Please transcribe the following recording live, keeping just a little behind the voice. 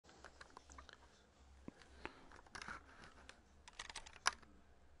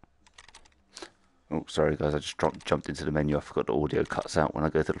Oh, sorry guys, I just jumped into the menu. I forgot the audio cuts out when I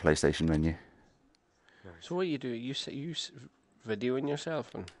go to the PlayStation menu. So what do? Videoing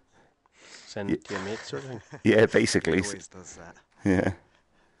yourself and send Yeah, it to your mates, sort of thing. yeah, He basically. always does that. Yeah.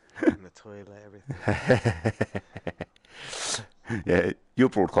 In the toilet, everything. Yeah, you're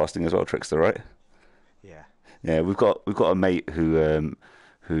broadcasting as well, Trickster, right? Yeah. Yeah, we've got a mate who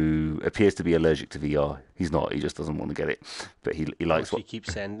appears to be allergic to VR. He's not. He just doesn't want to get it, but he Oh, likes so what. you keep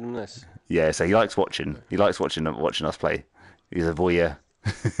sending this. Yeah, so he likes watching. Right. He likes watching us play. He's a voyeur,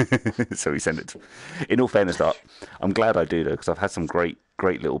 so he sent it. In all fairness, I'm glad I do though, because I've had some great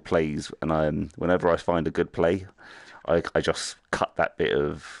little plays, and whenever I find a good play, I just cut that bit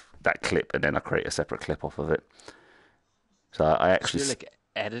of that clip, and then I create a separate clip off of it. So I So actually you're like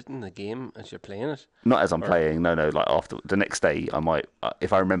editing the game as you're playing it, not as I'm or playing. No, like after the next day, I might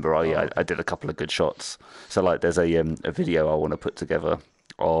if I remember. Oh yeah, I okay. did a couple of good shots. So like, there's a video I want to put together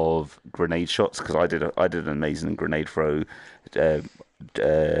of grenade shots because I did an amazing grenade throw. Uh,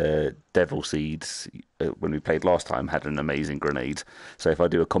 Devil Seeds when we played last time had an amazing grenade. So if I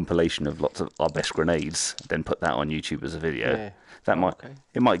do a compilation of lots of our best grenades, then put that on YouTube as a video, Yeah. that Oh, might okay.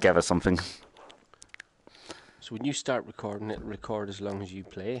 it might gather something. So when you start recording it, record as long as you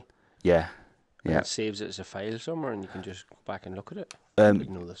play, Yeah, and yeah. it saves it as a file somewhere, and you can just go back and look at it. I Um,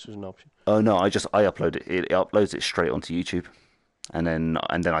 didn't know this was an option. oh no, I upload it. It uploads it straight onto YouTube, and then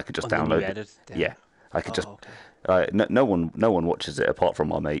I could just And then you download it. edit it Yeah, down. I could just. Oh, okay. No one watches it apart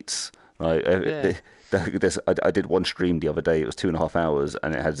from our mates. Like, Yeah. I did one stream the other day. It was 2.5 hours,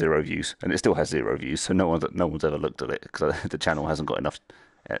 and it had 0 views, and it still has 0 views. So no one's ever looked at it because the channel hasn't got enough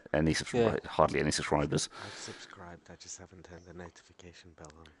Yeah. hardly any subscribers. I've subscribed, I just haven't turned the notification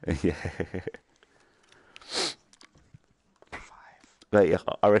bell on. Yeah, 5. but yeah,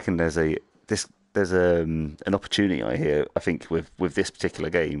 I reckon there's an opportunity I hear. I think with this particular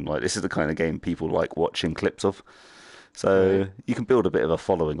game, like this is the kind of game people like watching clips of. So Right. you can build a bit of a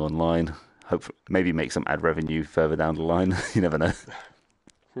following online. Hope maybe make some ad revenue further down the line. You never know.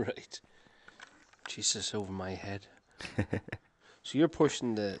 Right. Jesus, over my head. So you're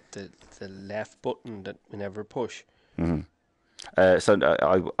pushing the left button that we never push. So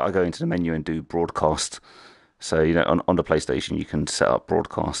I go into the menu and do broadcast. So on the PlayStation you can set up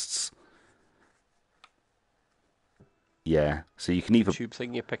broadcasts. Yeah. So you can YouTube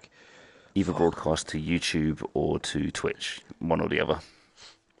thing you pick. either broadcast to YouTube or to Twitch, one or the other.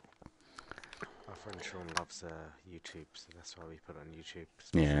 Our friend Sean loves YouTube, so that's why we put it on YouTube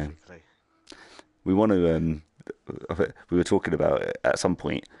Yeah. specifically. We want to. We were talking about it at some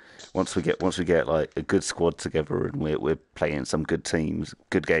point. Once we get like a good squad together and we're playing some good teams,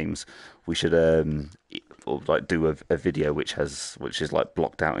 good games, we should or like do a video which is like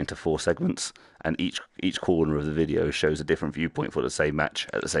blocked out into 4 segments, and each corner of the video shows a different viewpoint for the same match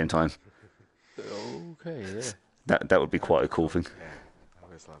at the same time. Okay, yeah. That would be quite a cool thing. Yeah, I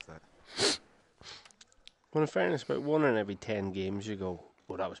always love that. Well, in fairness, about 1 in every 10 games you go,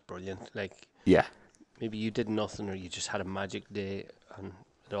 oh, that was brilliant. Like, Yeah, maybe you did nothing or you just had a magic day and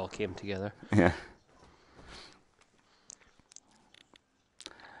it all came together. yeah.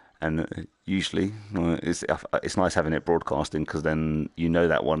 And usually, it's nice having it broadcasting because then you know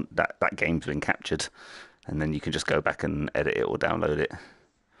that game's been captured, and then you can just go back and edit it or download it,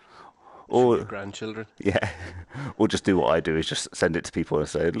 Show your or grandchildren. yeah, or just do what I do is just send it to people and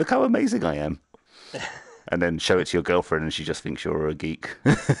say, "Look how amazing I am," and then show it to your girlfriend, and she just thinks you're a geek.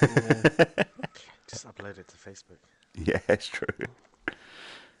 Yeah. Just upload it to Facebook. Yeah, it's true.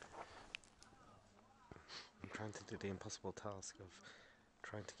 I'm trying to do the impossible task of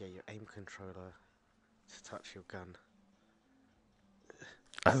trying to get your aim controller to touch your gun.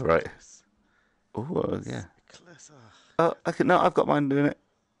 Oh So right. close. Oh yeah. Close. Oh, okay. No, I've got mine doing it.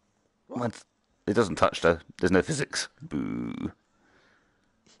 What? It doesn't touch though. There's no physics. Boo.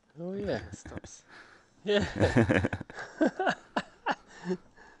 Oh, yeah. It stops. Yeah.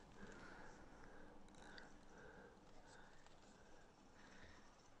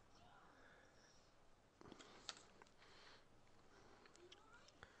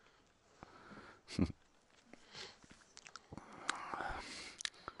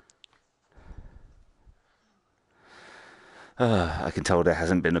 I can tell there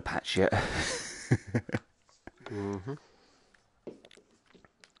hasn't been a patch yet. Mm-hmm.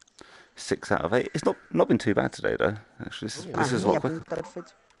 6 out of 8. It's not been too bad today though. Actually, this is a lot quicker.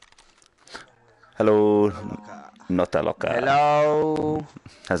 Perfect. Hello, Loca. Nota Loca. Hello.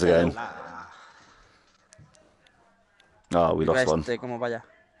 How's it going? La. Oh, we lost one. ¿Cómo vaya?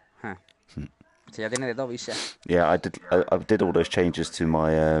 Si ya tiene de todo, Visa. Yeah, I did all those changes to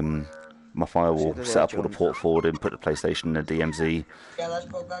my my Firewall, Siete de set up all ocho. the port forward, and put the PlayStation in the DMZ.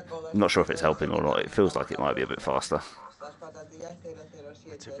 I'm not sure if it's helping or not. It feels like it might be a bit faster.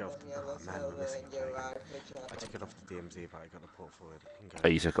 I took it off the... Oh man, we're missing a plate. I took it off the DMZ, but I got the port forward. Oh,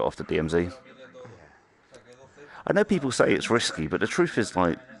 you took it off the DMZ? Yeah. I know people say it's risky, but the truth is,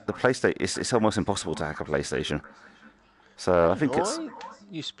 like, the PlayStation, it's almost impossible to hack a PlayStation. So I think it's... I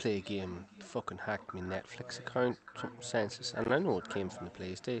used to play a game, fucking hacked my Netflix account, something senseless, and I know it came from the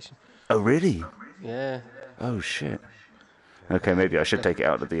PlayStation. Oh, really? Yeah. Oh, shit. Okay, maybe I should take it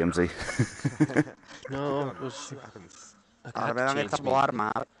out of the DMZ. No, it was... See what happens. Like, Ahora I me had dan to esta change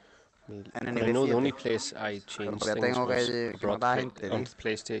arma. but En I know the only NB7. place I changed porque things tengo was que I brought matar the gente, onto the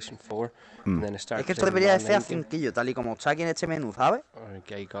PlayStation 4, Mm. and then I Es started que esto playing debería de an ser a online game. cinquillo, tal y como está aquí en este menú, ¿sabes? Or a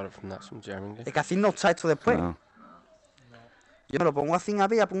guy got it from that, some German guy. Es que así no está esto después. No. Yo me lo pongo así a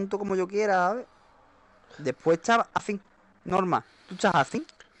ver, apunto como yo quiera, ¿sabes? Después está así, normal. Tú estás así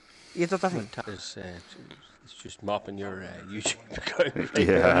y esto está así. That is, it's just mopping your YouTube account. Right?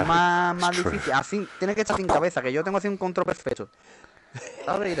 Yeah. Pero es más it's true. difícil. Así, tienes que estar sin cabeza, que yo tengo así un control perfecto.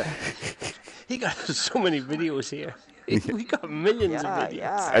 ¿Sabes? Mira. He got so many videos here. We got millions of Ya,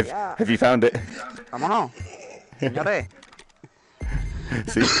 videos. ya. Have you found it? Vámonos. Señores.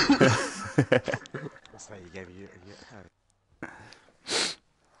 See? What's that? You gave you...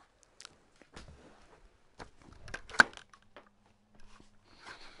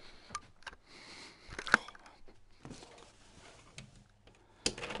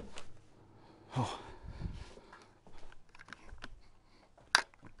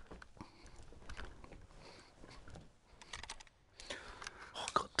 Oh,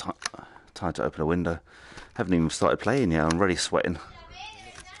 God, time to open a window. Haven't even started playing yet. I'm already sweating.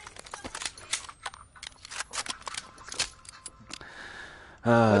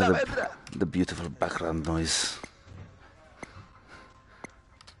 The beautiful background noise.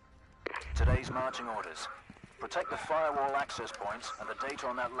 Today's marching orders. Protect the firewall access points and the data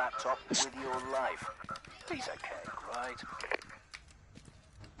on that laptop with your life. Piece of cake, right?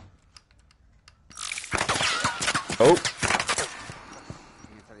 Oh,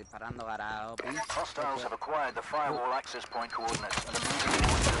 Me está disparando, carajo. Hostiles have acquired the firewall access point coordinates and are moving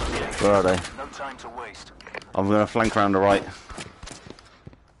towards the location. where are they? No time to waste. I'm going to flank around the right.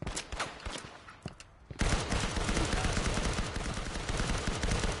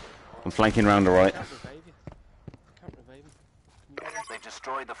 I'm flanking around the right. Can't revive you. Can't revive him. They've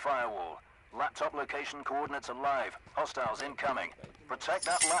destroyed the firewall. Laptop location coordinates are live. Hostiles incoming. Protect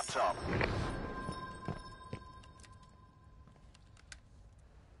that laptop.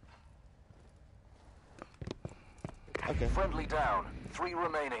 Okay. Friendly down. 3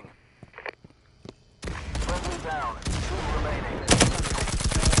 remaining. Friendly down. 2 remaining.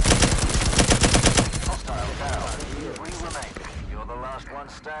 Hostile down. 3 remain. You're the last one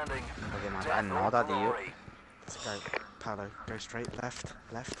standing. Porque matar Death or nota, tío. glory. Let's go. Paolo, go straight, left,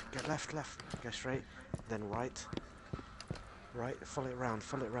 go left, go straight, then right, follow it round,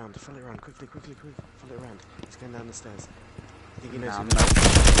 quickly, follow it round. He's going down the stairs. I think he knows No, who no.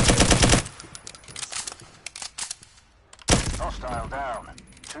 Hostile down.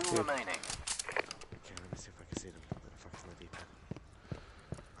 2 remaining. Okay, let me see if I can see them. What the fuck is my D-pad?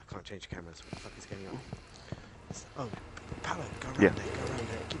 I can't change cameras. What the fuck is going on? Oh, Paolo, go around Yeah. it,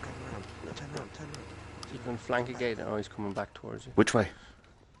 keep going around. No, turn around. You can flank a guy, now he's coming back towards you. Which way?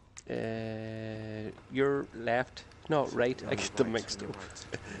 Your left. No, right. I get them Right, mixed on up. your right,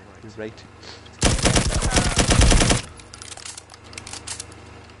 You're right.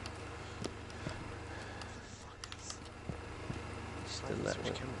 Still that way.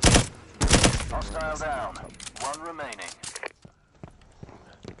 Switch cameras. Hostile down. 1 remaining.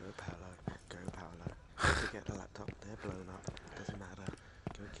 Go Paolo. To get the laptop, they're blown up. Doesn't matter.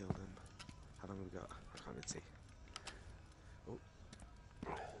 Go kill them. How long have we got? I can't even see. Oh.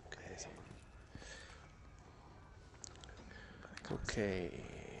 Okay, here's someone. But I can't see. Okay,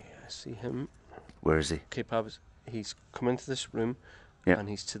 I see him. Where is he? Okay, Pabs, he's come into this room, Yeah. and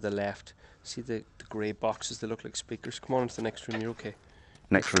he's to the left. See the grey boxes that look like speakers? Come on into the next room, you're okay.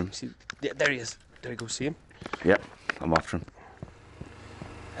 Next room. See, yeah, there he is. There you go, see him? Yep, I'm after him.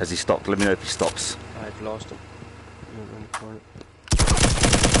 Has he stopped? Let me know if he stops. I've lost him. Over in the corner.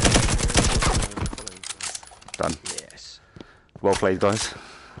 Done. Yes. Well played, guys.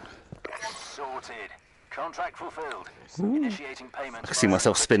 Sorted. Contract fulfilled. Initiating payments. I can see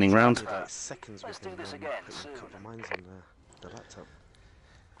myself spinning round. Like seconds Let's with do this him, again putting soon. a couple of mines on the laptop.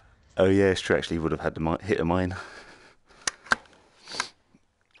 Oh yeah, it's true. Actually, he would have had to hit a mine.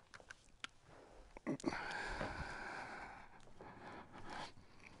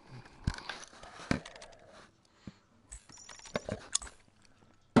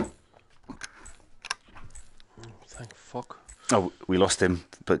 thank fuck. Oh, we lost him,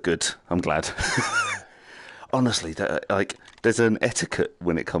 but good. I'm glad. Honestly, there's an etiquette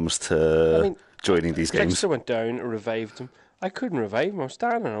when it comes to joining these games. Trickster went down and revived him. I couldn't revive him. I was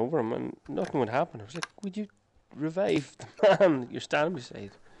standing over him and nothing would happen. I was like, would you revive the man you're standing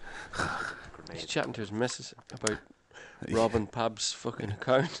beside? He's chatting to his missus about robbing Pab's fucking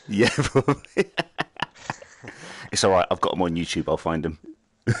account. Yeah, probably. It's alright, I've got him on YouTube, I'll find him.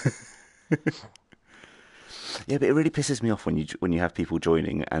 Yeah, but it really pisses me off when you have people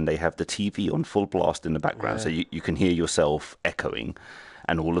joining and they have the TV on full blast in the background, so you can hear yourself echoing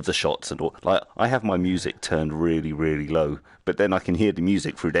and all of the shots and all. Like, I have my music turned really, really low, but then I can hear the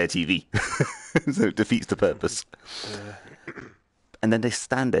music through their TV, so it defeats the purpose. And then they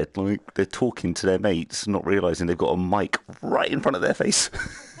stand there like they're talking to their mates, not realising they've got a mic right in front of their face.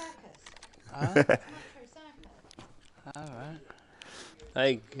 Alright.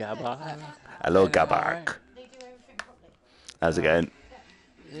 Hey, Gabba. Hello, Gabark. They do everything properly. How's it going?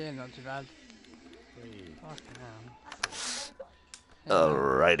 Yeah, not too bad. Fucking hell.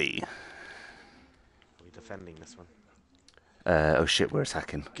 Alrighty. Are we defending this one? Oh shit, we're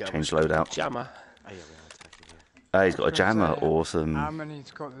attacking. Change loadout. Jammer. Oh yeah, we are attacking, yeah. He's got a jammer or some... How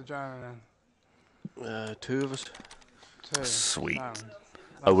many's got the jammer then? 2 of us. 2. Sweet. Sound.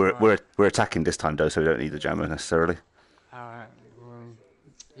 Oh, That's we're attacking this time though, so we don't need the jammer necessarily. Alright, well,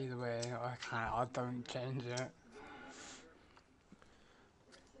 either way, I don't change it.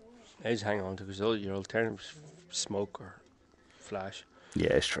 I just hang on to because your alternatives smoke or flash.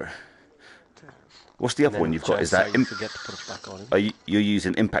 Yeah, it's true. What's the other one you've got? Is that... you forget to put it back on. You're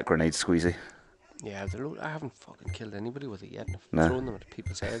using impact grenades, Squeezy? Yeah, I haven't fucking killed anybody with it yet. I've No. thrown them at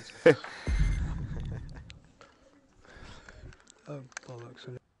people's heads. Oh,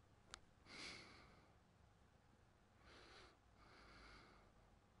 bollocks.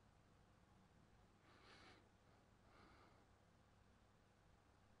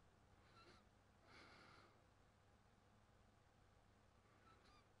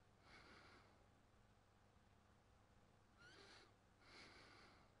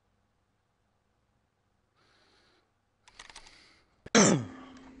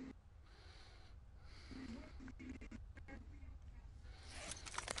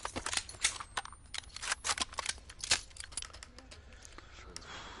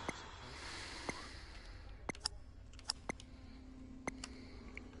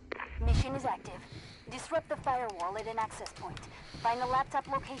 Mission is active. Disrupt the firewall at an access point. Find the laptop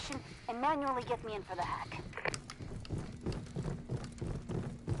location and manually get me in for the hack.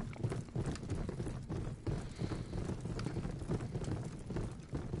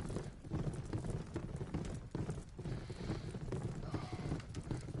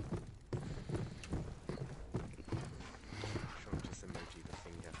 Sean just emoji the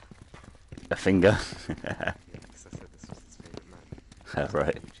finger. A finger? Yeah, because I said this was his favourite man.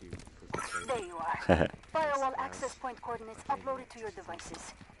 Right. YouTube put his There you are. Firewall access point coordinates uploaded to your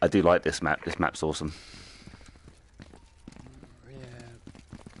devices. I do like this map. This map's awesome. Yeah.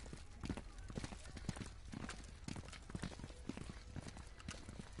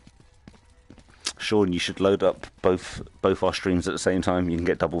 Sean, you should load up both our streams at the same time. You can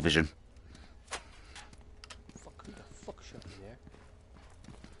get double vision. Fuck, who the fuck shot me there?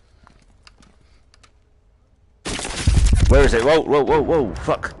 Where is it? Whoa, whoa, whoa, whoa!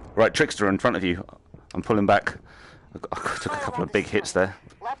 Fuck! Right, Trickster in front of you. I'm pulling back. I took a couple of big hits there.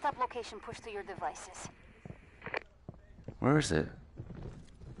 Laptop location pushed to your devices. Where is it?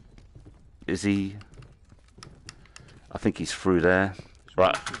 Is he? I think he's through there.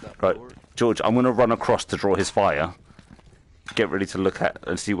 Right, right. George, I'm going to run across to draw his fire. Get ready to look at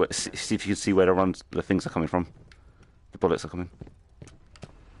and see if you can see where the things are coming from. The bullets are coming.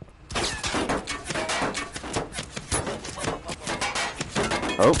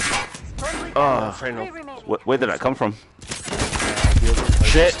 Oh. Oh. Fair enough. 3 remaining. Where did that come from?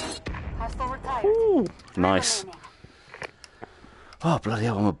 Shit. Hostile retired. Ooh, 3 nice. remaining. Oh, bloody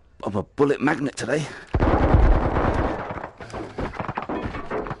hell, I'm a bullet magnet today.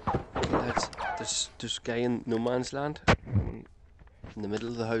 There's a guy in no man's land in the middle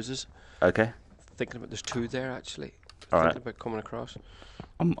of the houses. Okay. Thinking about there's 2 there actually. All right. Thinking about coming across.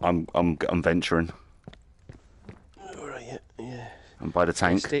 I'm venturing. All right, yeah. I'm by the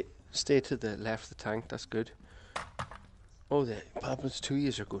tank. Stay to the left of the tank. That's good. Oh, the Pablo's 2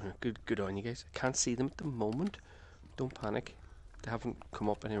 years are going. Good on you guys. I can't see them at the moment. Don't panic. They haven't come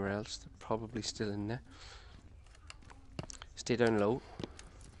up anywhere else. They're probably still in there. Stay down low.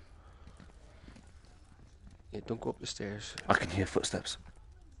 Yeah, don't go up the stairs. I can hear footsteps.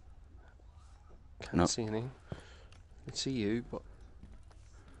 Can't No. see anything. I can see you, but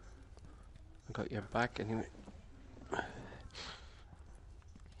I got your back anyway.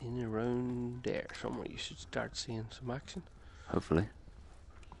 in and around there somewhere. You should start seeing some action. Hopefully.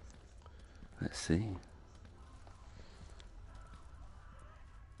 Let's see.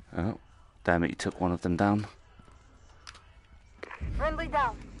 Oh, damn it! You took one of them down. Friendly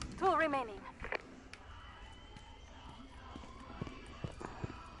down. 2 remaining.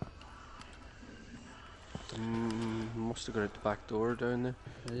 Must have got out the back door down there.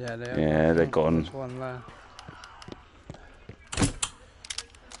 Yeah, Yeah, they're gone. There's one there.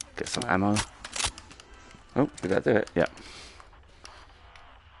 Get some ammo. Oh, did that do it? Yeah.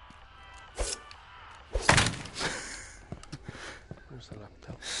 Where's the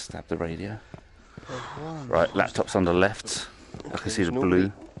laptop? Stab the radio. There's one. Right, laptop's on the left. I can see the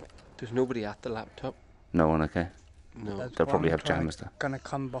blue. There's nobody at the laptop. No one, okay. No. There's They'll probably one have jammers there. gonna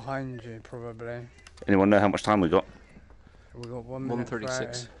come behind you, probably. Anyone know how much time we got? We got 1 minute.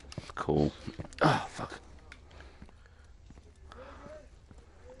 136. Cool. Oh, fuck.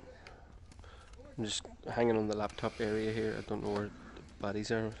 I'm just hanging on the laptop area here. I don't know where the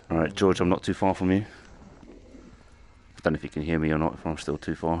baddies are. Alright, George, I'm not too far from you. I don't know if you can hear me or not, if I'm still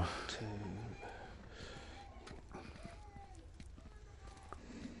too far.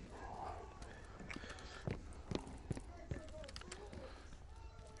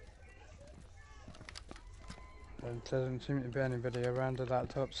 There doesn't seem to be anybody around the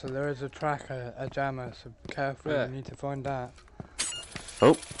laptop, so there is a tracker, a jammer, so careful, Yeah. you need to find that.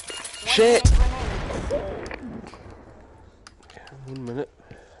 Oh, shit! 1 minute.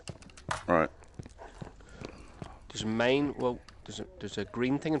 Right. There's a mine. Well, there's a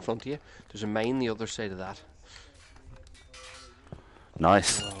green thing in front of you. There's a mine the other side of that.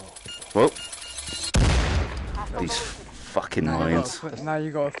 Nice. Oh. Whoa. These fucking mines. Now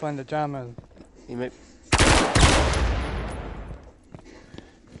you gotta find the jammer. You might.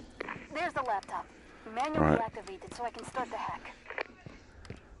 There's the laptop. Manually Right. activated so I can start the hack.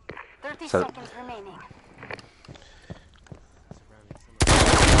 30 So- seconds remaining.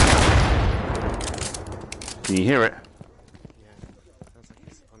 Can you hear it? Yeah, sounds like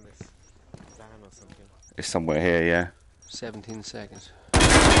it's on this van or something. It's somewhere here, yeah. 17 seconds.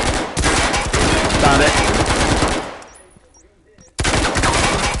 Found it.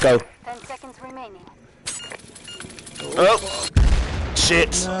 Go. 10 seconds remaining. Oh!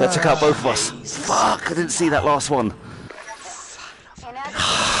 Shit! That took out both of us. Fuck! I didn't see that last one. Inadequate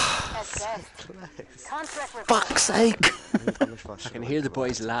at best. Contract report. Fuck's sake! I can hear the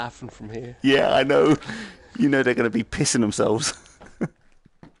boys laughing from here. Yeah, I know. You know they're going to be pissing themselves.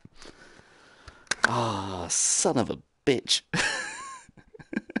 Ah, son of a bitch.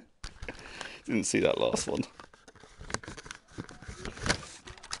 Didn't see that last one.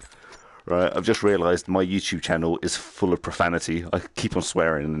 Right, I've just realised my YouTube channel is full of profanity. I keep on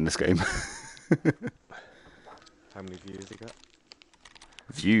swearing in this game. How many views you got?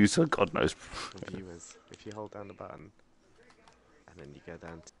 Views, oh God knows. Or viewers. If you hold down the button and then you go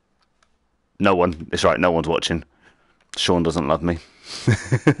down to No one. It's right, no one's watching. Sean doesn't love me.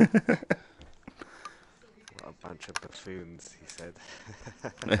 what a bunch of buffoons, he said.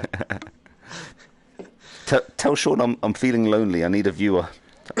 Tell Sean I'm feeling lonely. I need a viewer.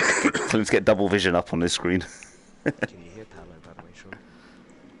 So let's get double vision up on this screen. Can you hear Paolo, by the way, Sean?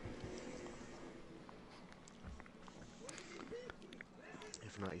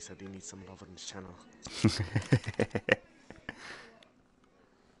 If not, he said he needs some love on his channel.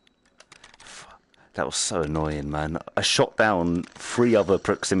 That was so annoying, man. I shot down 3 other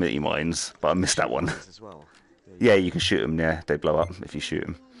proximity mines, but I missed that one. As well. Yeah, you can shoot them. Yeah, they blow up if you shoot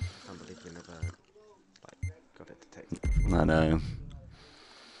them. I can't believe we never got it detected before. I know.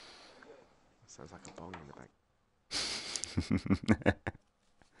 Sounds like a bong in the back.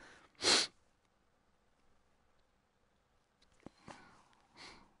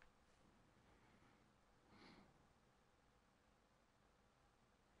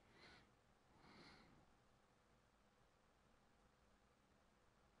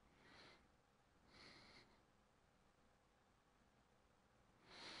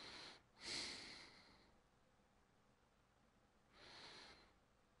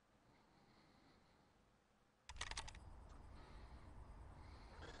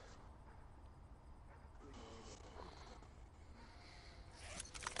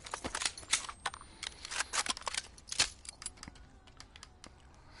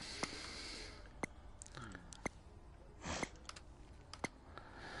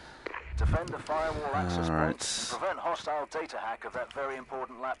 Defend the firewall access Alright. point and prevent hostile data hack of that very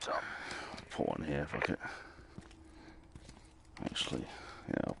important laptop. Put one here, fuck it. Actually,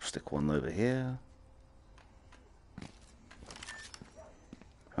 yeah, I'll stick one over here.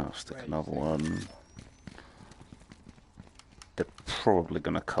 I'll stick another one. probably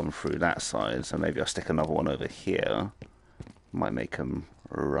going to come through that side, so maybe I'll stick another one over here. Might make them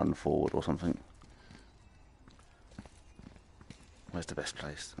run forward or something. Where's the best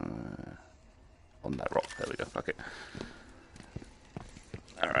place? On that rock. There we go. Fuck it.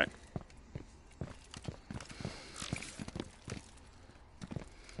 Alright.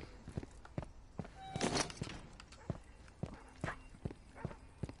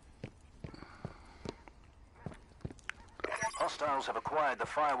 Hostiles have acquired the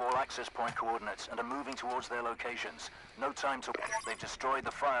firewall access point coordinates and are moving towards their locations. No time to... They've destroyed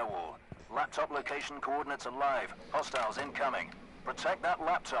the firewall. Laptop location coordinates are live. Hostiles incoming. Protect that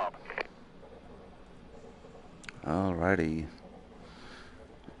laptop. Alrighty.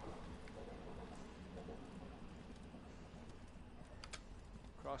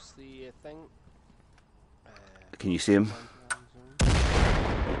 Across the thing. Can you see him? Blow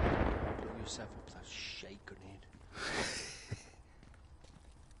yourself up with that shake grenade.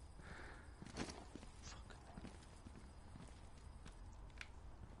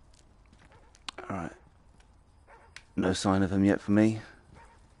 Alright. No sign of him yet for me.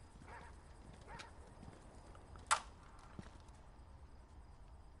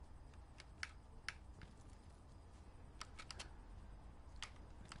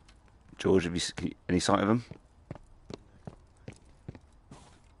 George, have you any sight of him?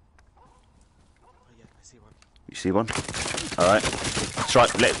 Oh yeah, I see one. You see one? Alright. That's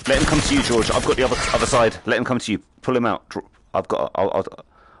right. Let him come to you, George. I've got the other side. Let him come to you. Pull him out.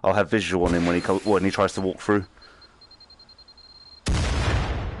 I'll have visual on him when he tries to walk through.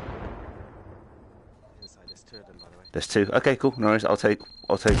 Inside, there's two of them, by the way. There's two. Okay, cool. No worries. I'll take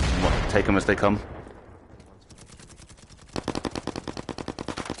them as they come.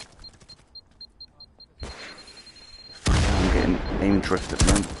 I'm getting aim drift at the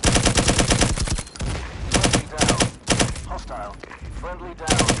moment. Friendly down. Hostile. Friendly down.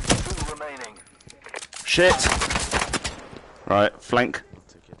 2 remaining. Shit! Right, flank.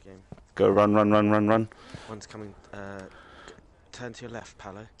 Not a good game. Go run. One's coming. Turn to your left,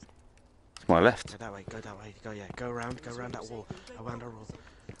 Paolo. It's my left. Go that way. Go around that wall. Around our wall.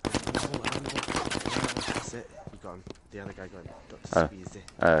 Around the wall. That's it. You got him. The other guy got him. Dr. Squeezed it.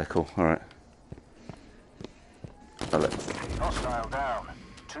 Cool. Alright. Hostile down.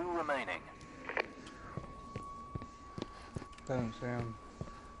 2 remaining. Don't see him.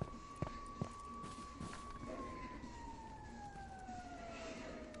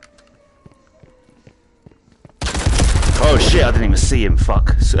 Oh shit, I didn't even see him, fuck.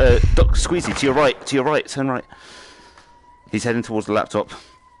 Doc, Squeezy, to your right, turn right. He's heading towards the laptop.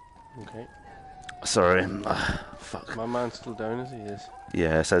 Okay. Sorry. Fuck. My man's still down as he is.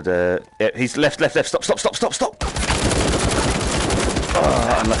 Yeah, so he's left. Stop.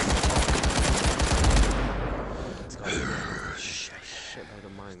 Unlucky. It's got a shitload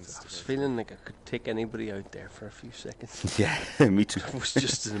of mines. I was feeling like I could take anybody out there for a few seconds. Yeah, me too. It was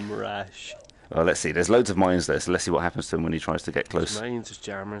just a mirage. Well, let's see. There's loads of mines there, so let's see what happens to him when he tries to get close. There's mines, there's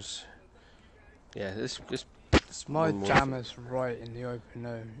jammers. Yeah, this My one more. jammer's right in the open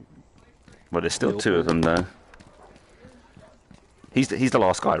though. Well, there's still 2 of them though. He's the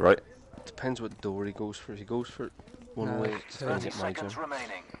last guy, right? Depends what door he goes for. If he goes for one No, way, it's it's gonna 30 hit my seconds jam.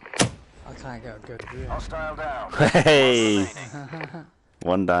 remaining. I can't get a good view. Hostile down. Hey! 1 remaining.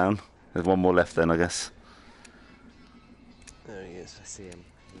 One down. There's one more left then, I guess. There he is. I see him.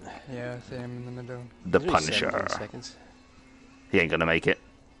 Yeah, I see him in the middle. The He's only Punisher. 17 seconds. He ain't gonna make it.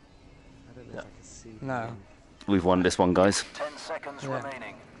 I don't know if I can see. No. him. We've won this one, guys. 10 seconds Yeah.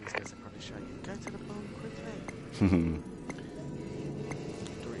 remaining. These guys are probably showing you. Go to the bomb quickly.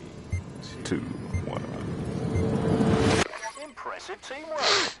 3, 2, 1. Impressive teamwork.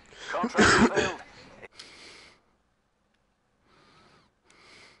 Contract failed.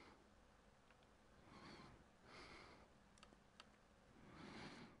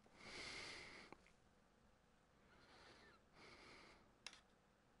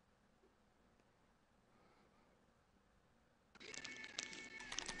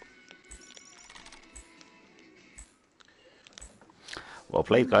 Well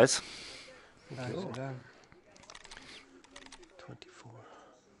played, guys. Nice Cool. done. 24.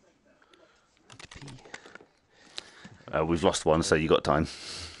 Need to pee. We've lost one, so you got time.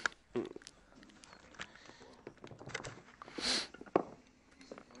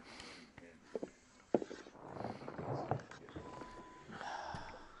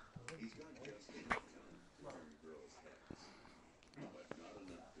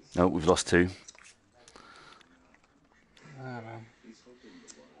 No, we've lost 2. I don't know.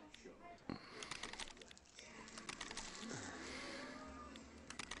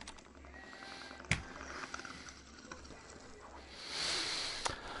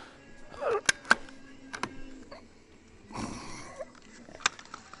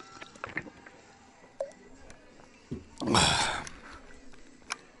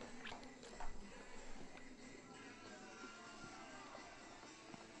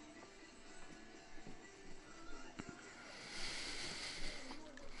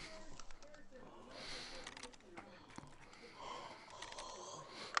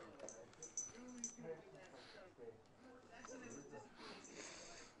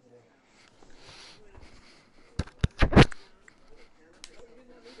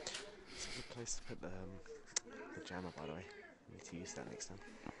 put the jammer, by the way. We need to use that next time.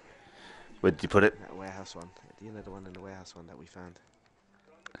 Where did you put it? That warehouse one. You know the one in the warehouse one that we found.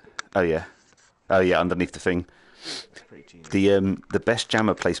 Oh yeah, underneath the thing. It's pretty genius. The best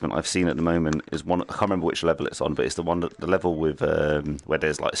jammer placement I've seen at the moment is one. I can't remember which level it's on, but it's the level with where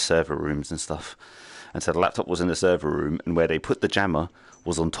there's like server rooms and stuff. And so the laptop was in the server room, and where they put the jammer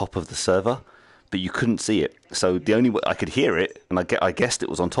was on top of the server, but you couldn't see it. So the only way I could hear it, and I guessed it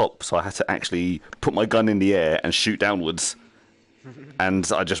was on top, so I had to actually put my gun in the air and shoot downwards. And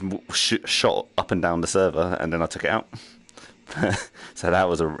I just shot up and down the server, and then I took it out. So that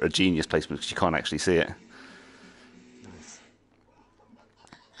was a genius placement because you can't actually see it. Nice.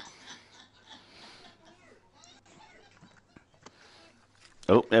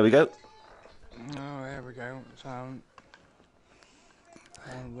 Oh, there we go. Oh, there we go. Sound.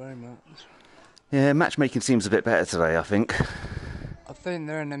 Thank you very much. Yeah, matchmaking seems a bit better today, I think. I think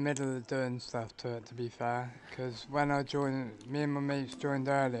they're in the middle of doing stuff to it, to be fair. Because when I joined, me and my mates joined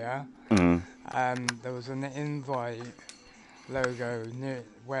earlier, there was an invite logo near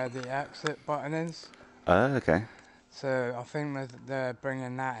where the exit button is. Oh, okay. So I think they're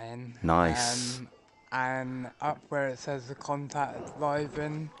bringing that in. Nice. And up where it says the contact live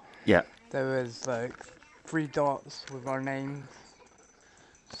in, Yeah. there was like 3 dots with our names.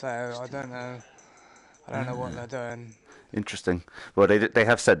 So I don't know what they're doing. Interesting. Well, they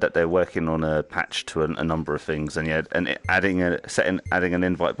have said that they're working on a patch to a number of things, and yeah, and adding an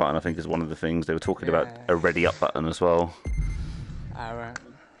invite button, I think, is one of the things they were talking about. A ready up button as well. Alright.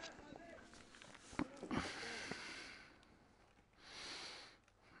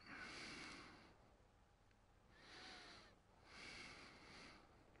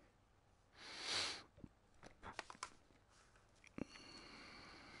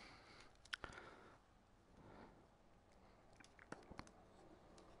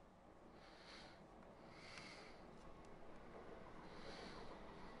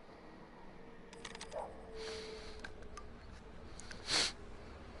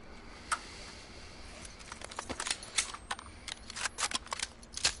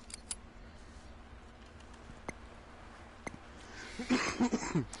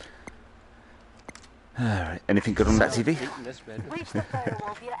 Alright, anything good on that TV? Reach the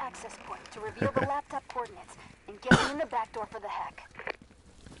firewall via access point to reveal the laptop coordinates and get me in the back door for the hack.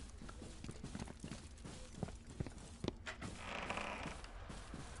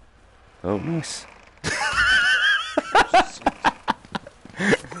 Oh, nice.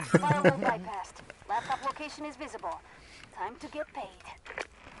 Firewall bypassed. Laptop location is visible. Time to get paid.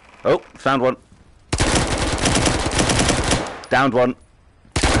 Oh, found one. Downed one.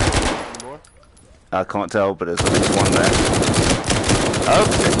 More? I can't tell, but there's at least one there.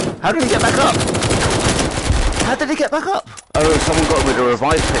 Oh, how did he get back up? How did he get back up? Oh, someone got him with a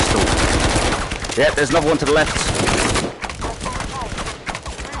revive pistol. Yeah, there's another one to the left.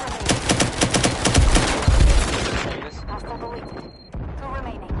 Hostile deleted. 2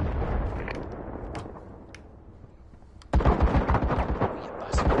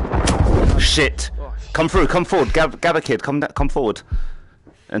 remaining. Shit. Come through, come forward. Gabba kid, come forward.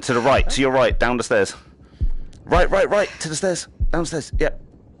 And to the right, to your right, down the stairs. Right, to the stairs. Downstairs, yep.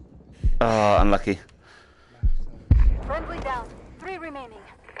 Ah, unlucky. Friendly down. 3 remaining.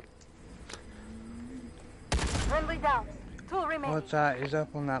 Friendly down. 2 remaining. What's that? He's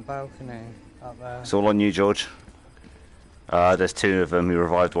up on that balcony up there. It's all on you, George. There's 2 of them. We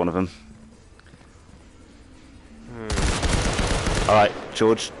revived one of them. Alright,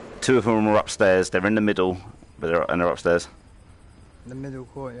 George. 2 of them are upstairs. They're in the middle, but they're upstairs. The middle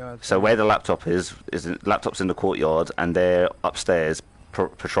courtyard. So where the laptop is laptop's in the courtyard, and they're upstairs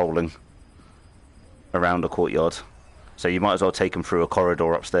patrolling around the courtyard. So you might as well take them through a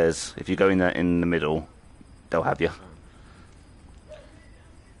corridor upstairs. If you go in there in the middle, they'll have you.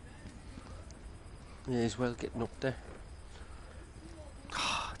 Yeah, he's well getting up there.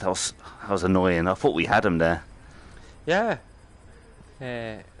 That was annoying. I thought we had him there. Yeah.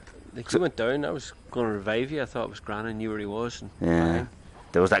 Like, you went down, I was going to revive you. I thought it was Gran, I knew where he was. And Yeah. bang.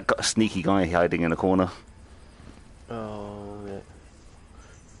 There was that sneaky guy hiding in a corner. Oh, yeah.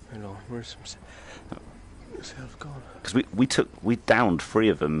 Hello, where's himself gone? Because we downed 3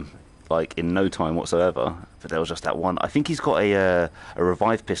 of them like in no time whatsoever. But there was just that one. I think he's got a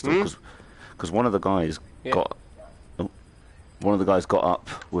revive pistol because one of the guys got up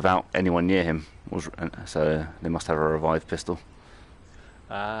without anyone near him. So they must have a revive pistol.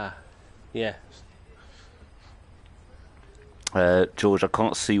 Ah, yeah. George, I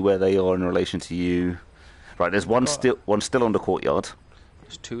can't see where they are in relation to you. Right, there's one still on the courtyard.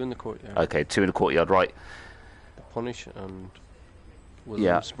 There's 2 in the courtyard. Okay, 2 in the courtyard. Right. The Punish and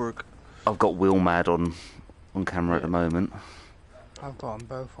Williamsburg. I've got Will Mad on camera at the moment. I've got them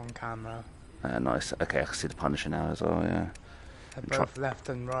both on camera. Nice. Okay, I can see the Punisher now as well. Yeah. They're both left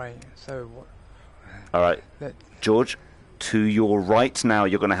and right. So. All right, George. To your right now,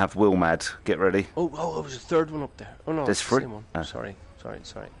 you're going to have Will Mad. Get ready. Oh, there's a third one up there. Oh no, There's it's the three. same one. Oh. Sorry.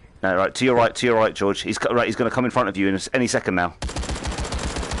 No, right. To your right, George. He's going to come in front of you in any second now.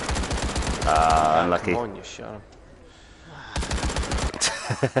 Unlucky. Come on, you shot him.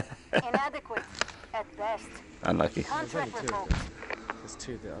 Inadequate at best. Unlucky. Contract There's only two of revoked. them. There's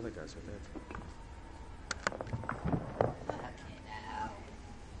two. The other guys are dead.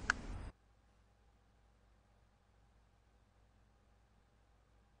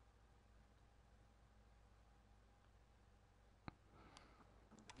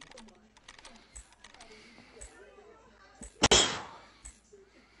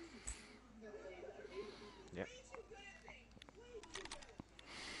 Yep.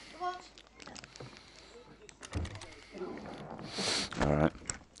 All right.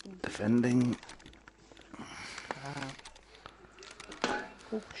 Defending.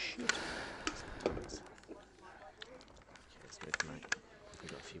 Oh shit. Okay, it's midnight. I've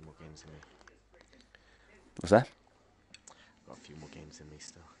got a few more games in me. What's that? Got a few more games in me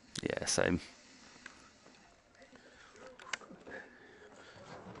still. Yeah, same.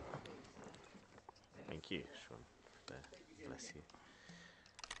 Thank you, Sean. Bless you.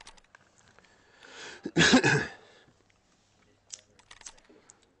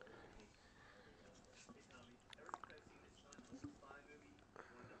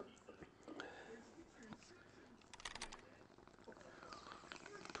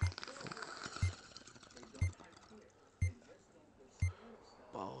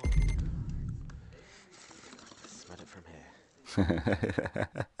 Ball. Smell it from here.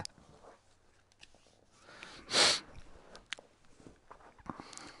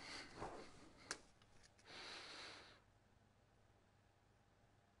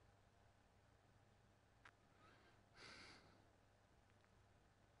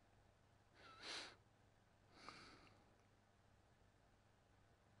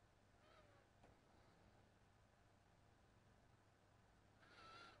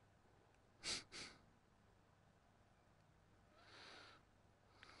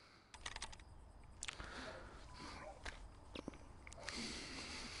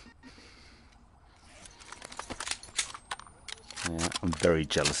 Yeah, I'm very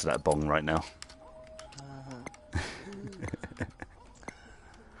jealous of that bong right now.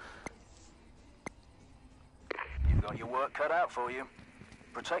 You've got your work cut out for you.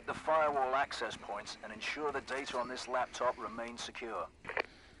 Protect the firewall access points and ensure the data on this laptop remains secure.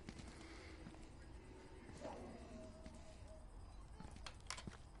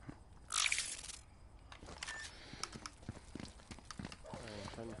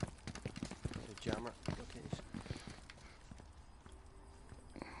 The jammer location.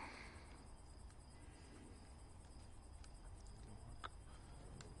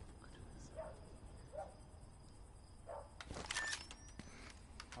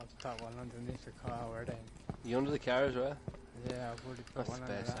 I'll just put one underneath the car already. You under the car as well? Yeah, I've already put That's one the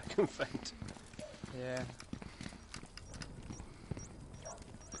under best that. I can find. Yeah.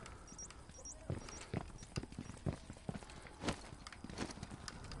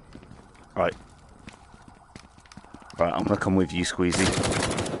 Right. Right, I'm going to come with you, Squeezy.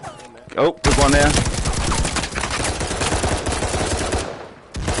 Oh, there's one there.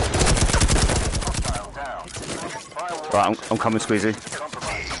 Hostile down. Firewall Right, I'm access coming, Squeezy.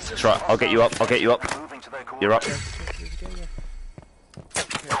 compromised. That's right, I'll get you up. Moving to their You're up. coordinates.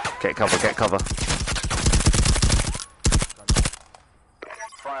 Get cover.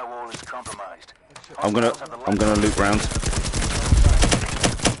 Firewall is compromised. I'm gonna loop round.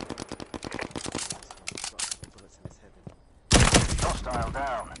 Bullets in his head. Hostile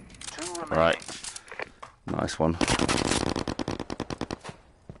down. 2 remaining. Right. Nice one.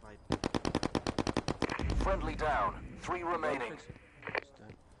 Friendly down. 3 remaining.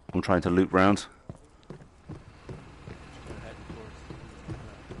 I'm trying to loop round.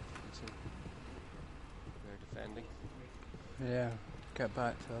 They're defending. Yeah. Get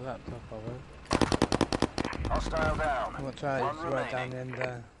back to the laptop, I will. Hostile down. I'm gonna try One right down remaining. in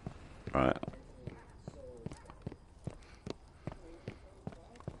there. Right.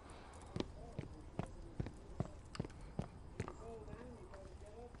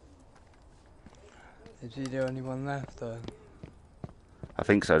 Is he the only one left, though? I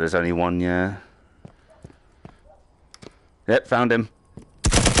think so. There's only one, yeah. Yep, found him.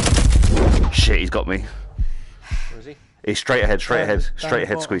 Shit, he's got me. Where is he? He's straight ahead, Down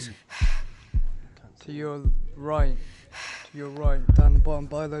the squeeze. bottom. To your right. to your right, down the bottom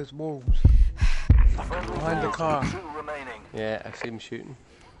by those walls. Friendly Behind the down. car. 2 remaining. Yeah, I see him shooting.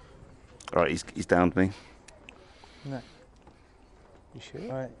 All right, he's downed me. No. You sure?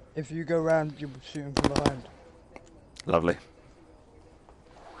 Right, if you go round, you'll shoot him from behind. Lovely.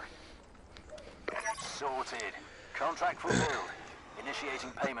 Sorted. Contract fulfilled.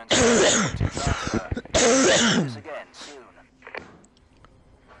 Initiating payments. To transfer. Do this again soon.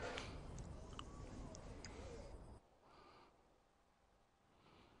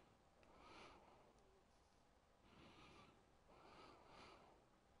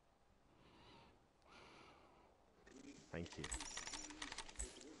 Thank you.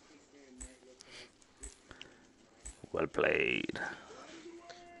 Well played.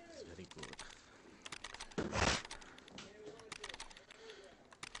 It's very good.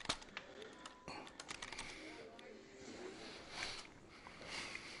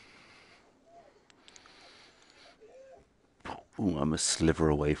 Ooh, I'm a sliver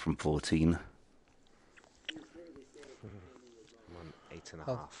away from 14. I'm on 8.5.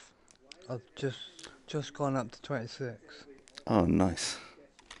 Oh. I've just gone up to 26. Oh, nice.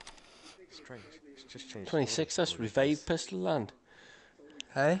 Strange. It's just changed. 26, that's revive pistol land.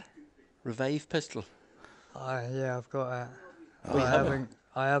 Hey? Revive pistol. Yeah, I've got it. Oh, you have it?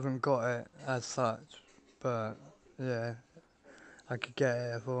 I haven't got it as such, but yeah, I could get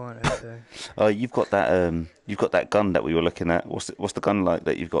it if I wanted to. Oh, you've got that gun that we were looking at. What's the gun like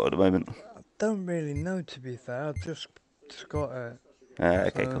that you've got at the moment? I don't really know, to be fair. I've just got it.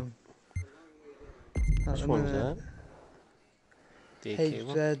 Okay, cool. At Which the one's minute, that? The AK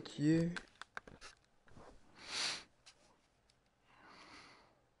one? HZU.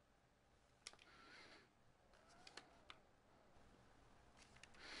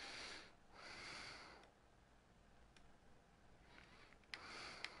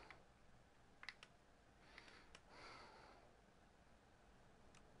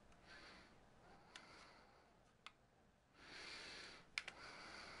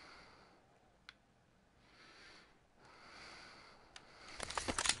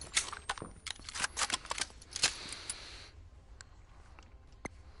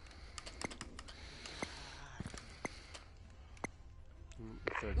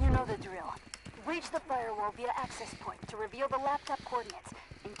 You know the drill. Breach the firewall via access point to reveal the laptop coordinates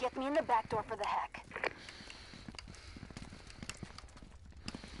and get me in the back door for the hack.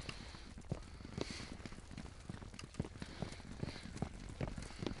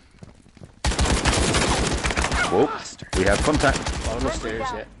 Whoa, we have contact. On the Friendly stairs,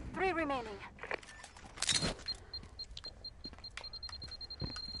 down. yeah. 3 remaining.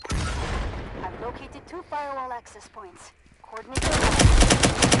 I've located 2 firewall access points. Coordinates are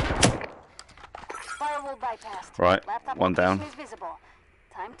firewall bypassed. Right, Laptop one down. location is visible.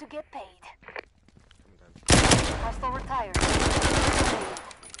 Time to get paid. Hostile retired.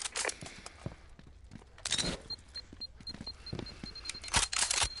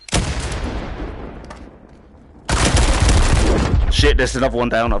 Shit, there's another one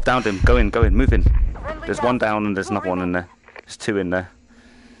down. I've downed him. Go in, move in. Friendly There's down. one down and there's 2 another one in remaining. there. There's 2 in there.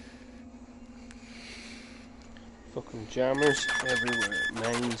 Fucking jammers everywhere.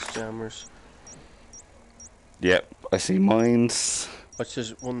 Mines, jammers. Yep, I see mines. Watch,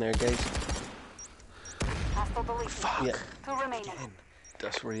 there's one there, guys. Hostile deletion. Yeah, 2 remaining.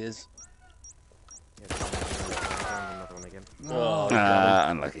 that's where he is. Yeah, down another one again. Oh, he got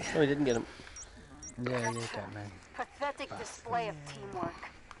him. Unlucky. No, he didn't get him. Yeah, you get me. Pathetic display of teamwork.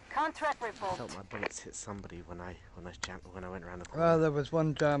 Contract I revoked. felt my bullets hit somebody when I went around the corner. Well, there was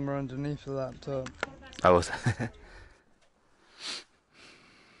one jammer underneath the laptop. I was.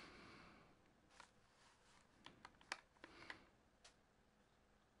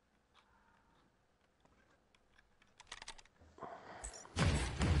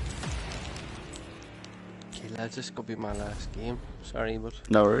 Okay, lads, this could be my last game. Sorry, but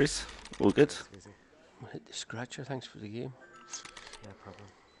No worries. All good. Easy. I'll hit the scratcher. Thanks for the game. No problem.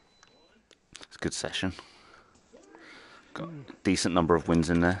 It's a good session. Got a decent number of wins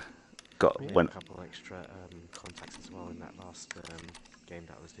in there. Got Yeah. went A couple extra contacts as well in that last game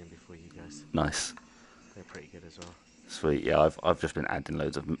that I was doing before you guys. nice. They're pretty good as well. Sweet. Yeah, I've just been adding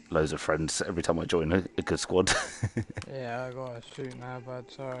loads of friends every time I join a good squad. Yeah, I got a shoot now, but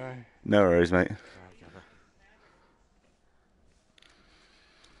sorry. No worries, mate. Alright, gather.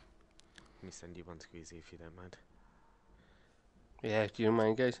 Let me send you one squeezy if you don't mind. Yeah, do you don't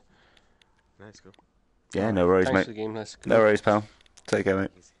mind, guys? No, it's cool. Yeah, no worries, Thanks mate. for the game, lads. Good No luck. worries, pal. Take care,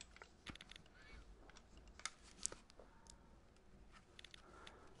 mate. Easy.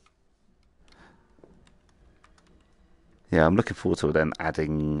 Yeah, I'm looking forward to them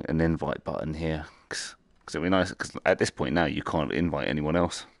adding an invite button here, because Because it'd be nice. Because at this point now, you can't invite anyone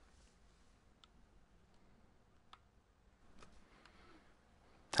else.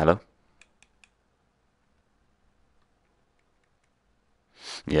 Hello.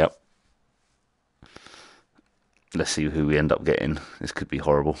 Yep. Let's see who we end up getting. This could be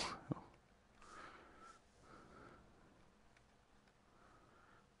horrible.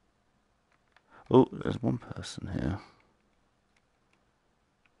 Oh, there's one person here.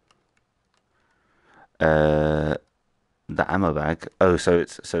 The ammo bag. Oh, so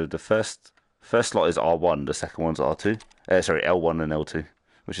the first slot is R1, the second one's R2. Sorry, L1 and L2,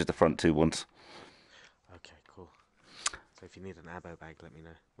 which is the front two ones. Okay, cool. So if you need an ammo bag, let me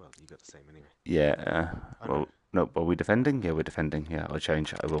know. Well, you got the same anyway. Yeah. Well, no. Are we defending? Yeah, we're defending. Yeah, I'll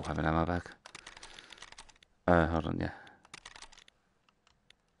change. I will have an ammo bag. Hold on. Yeah.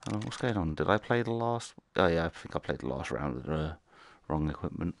 Hold on, what's going on? Did I play the last? Oh yeah, I think I played the last round with the wrong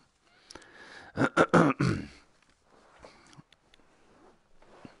equipment. Alright,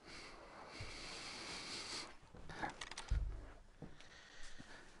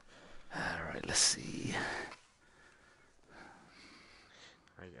 let's see.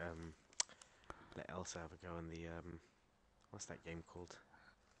 I let Elsa have a go on the what's that game called?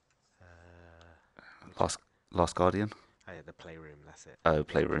 Last Guardian? Oh yeah, the Playroom, that's it. Oh,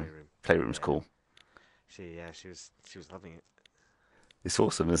 Playroom. Playroom's Yeah. cool. She was loving it. It's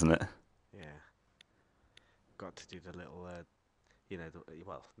awesome, isn't it? Yeah. Got to do the little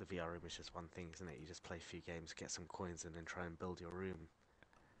the VR room is just one thing, isn't it? You just play a few games, get some coins, and then try and build your room.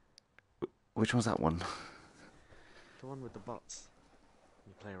 Which one's that one? The one with the bots.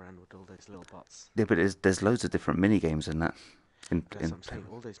 You play around with all those little bots. Yeah, but there's loads of different mini games in that. That's what I'm saying.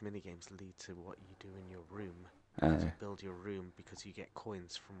 All those mini games lead to what you do in your room. You build your room because you get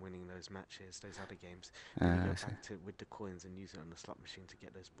coins from winning those matches, those other games. Then you go back to with the coins and use it on the slot machine to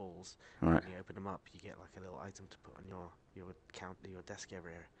get those balls. Right. When you open them up, you get like a little item to put on your desk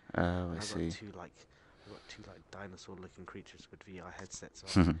area. Oh, I I've see. got two dinosaur-looking creatures with VR headsets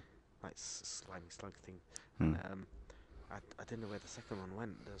on, like slimy slug thing. I didn't know where the second one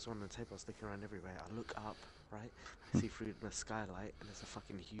went. There was one on the table. I was looking around everywhere. I look up, right? I see through the skylight, and there's a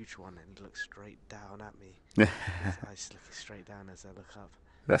fucking huge one, and he looks straight down at me. His eyes looking straight down as I look up.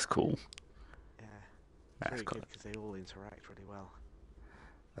 That's cool. Yeah, That's very cool. good because they all interact really well.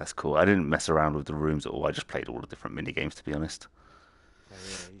 That's cool. I didn't mess around with the rooms at all. I just played all the different mini games, to be honest. Yeah,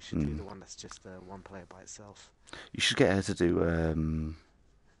 you should do the one that's just one player by itself. You should get her to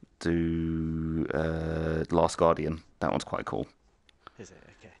do Last Guardian. That one's quite cool. Is it?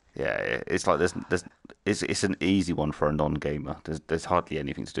 Okay. Yeah, it's like it's an easy one for a non-gamer. There's hardly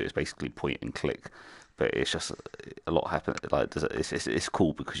anything to do. It's basically point and click, but it's just a lot happen. Like it's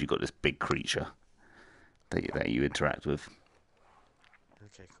cool because you've got this big creature that you interact with.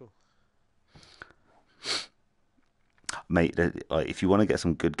 Okay, cool. Mate, like, if you want to get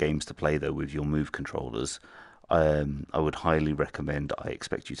some good games to play though with your Move controllers, I would highly recommend I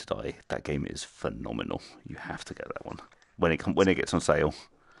Expect You to Die. That game is phenomenal. You have to get that one when it gets on sale.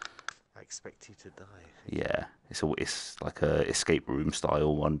 I Expect You to Die. Yeah, it's like a escape room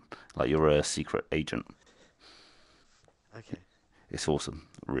style one. Like you're a secret agent. Okay. It's awesome,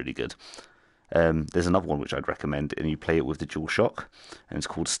 really good. There's another one which I'd recommend, and you play it with the DualShock, and it's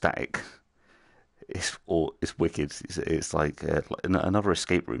called Static. It's wicked. It's like another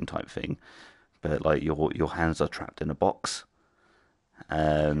escape room type thing, but like your hands are trapped in a box,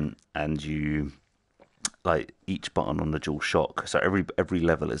 and you like each button on the DualShock. So every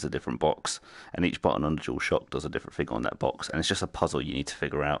level is a different box, and each button on the DualShock does a different thing on that box, and it's just a puzzle. You need to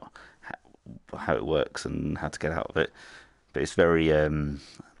figure out how it works and how to get out of it. But it's very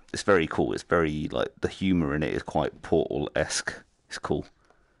cool. It's very like the humor in it is quite Portal-esque. It's cool.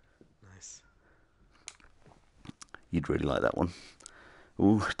 Nice. You'd really like that one.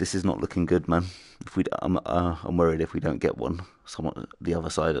 Ooh, this is not looking good, man. I'm worried if we don't get one, someone the other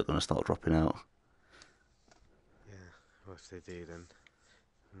side are going to start dropping out. Yeah. Well, if they do, then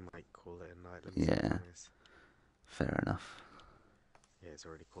I might call it a night. Yeah. Fair enough. Yeah, it's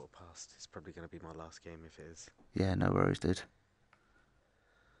already 1:15. It's probably going to be my last game if it is. Yeah, no worries, dude.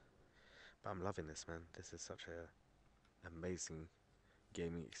 But I'm loving this, man. This is such a amazing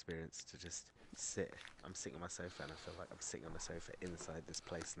gaming experience to just sit. I'm sitting on my sofa and I feel like I'm sitting on the sofa inside this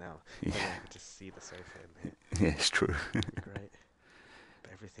place now. Yeah. I can just see the sofa in here. Yeah, it's true. Great.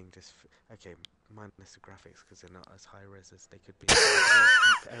 But everything just... Okay, minus the graphics because they're not as high res as they could be.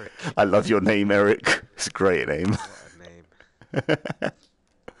 Eric. I love your name, Eric. It's a great name. What a name.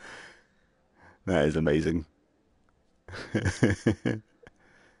 That is amazing.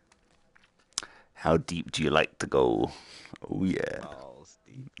 How deep do you like to go? Oh yeah. Balls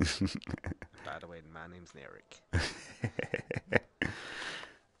deep. By the way, my name's Eric.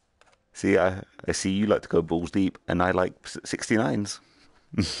 See, I see you like to go balls deep, and I like 69s.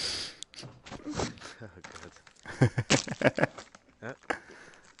 Good.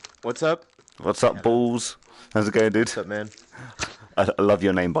 What's up? What's up, balls? How's it going, dude? What's up, man? I love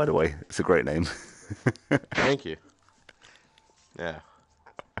your name, by the way. It's a great name. Thank you. Yeah.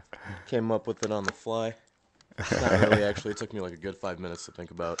 Came up with it on the fly. Not really, actually. It took me like a good 5 minutes to think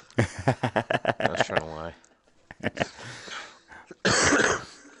about. I was trying to lie.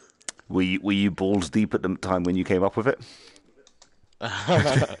 Were you balls deep at the time when you came up with it?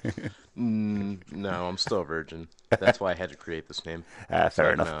 No, I'm still a virgin. That's why I had to create this name. Fair I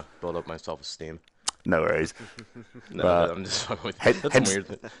can, enough. build up my self-esteem. No worries. No, I'm just fucking with you. That's hence,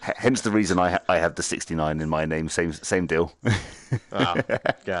 weird. hence the reason I have the 69 in my name. Same deal. Oh,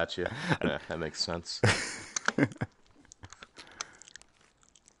 gotcha. Yeah, that makes sense.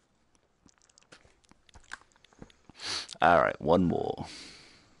 All right, one more.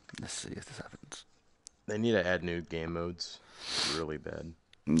 Let's see if this happens. They need to add new game modes. Really bad.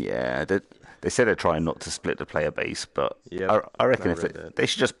 Yeah, they said they're trying not to split the player base, but Yep, I reckon I if read that. they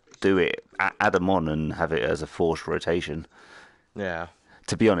should just do it, add them on, and have it as a forced rotation. Yeah.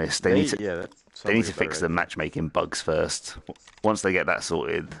 To be honest, they need to that sounds they need like to a fix better the matchmaking bugs first. Once they get that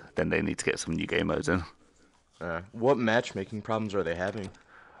sorted, then they need to get some new game modes in. idea. What matchmaking problems are they having?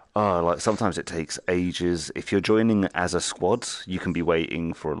 Oh, like sometimes it takes ages. If you're joining as a squad, you can be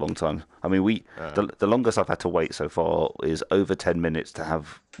waiting for a long time. I mean, the longest I've had to wait so far is over 10 minutes to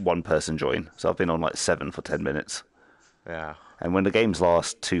have one person join. So I've been on like 7 for 10 minutes. Yeah, And when the games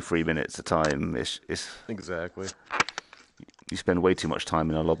last 2-3 minutes a time, it's exactly. you spend way too much time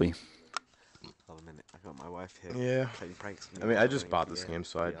in a lobby. Hold a minute, I got my wife here. Yeah. Playing pranks on me I mean, while I just playing bought this VR game,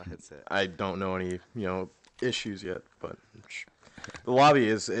 so headset. I don't know any, issues yet, but the lobby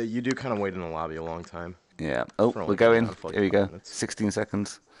is, you do kind of wait in the lobby a long time. Yeah. Oh, For we're only going. around 45 Here we go. minutes. 16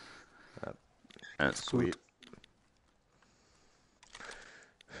 seconds. That's Sweet. good.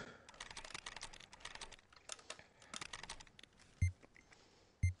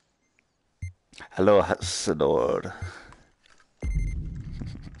 Hello, Hassador.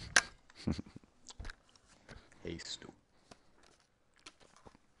 Hey, Stu.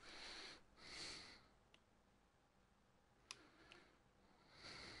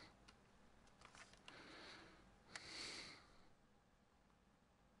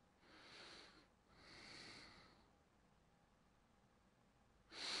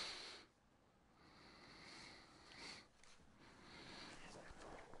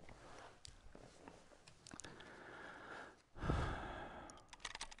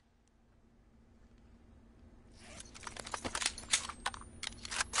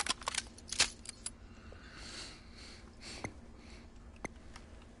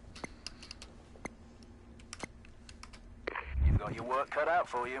 You've got your work cut out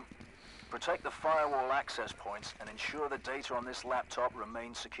for you. Protect the firewall access points and ensure the data on this laptop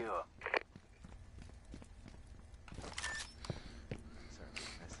remains secure.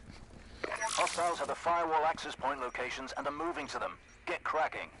 Hostiles have the firewall access point locations and are moving to them. Get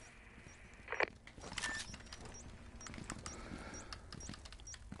cracking.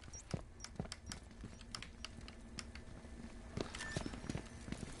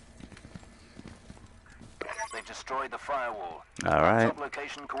 They've destroyed the firewall. All right. Laptop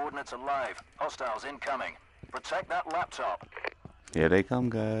location coordinates are live. Hostiles incoming. Protect that laptop. Here they come,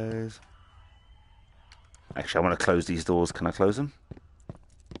 guys. Actually, I want to close these doors. Can I close them?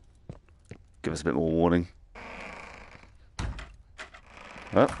 Give us a bit more warning.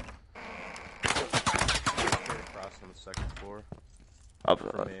 Oh, Straight across on the second floor up.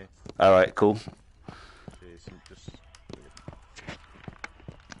 from me. All right, cool. Jason, just...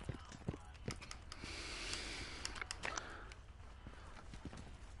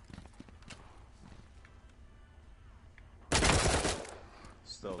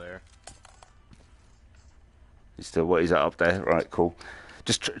 Still there. He's still what? He's that up there? Right, cool.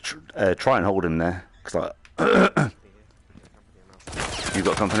 Just try and hold him there. Cause you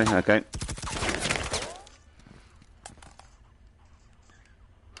got company? Okay.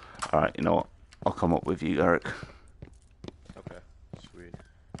 All right. You know what? I'll come up with you, Eric. Okay, sweet.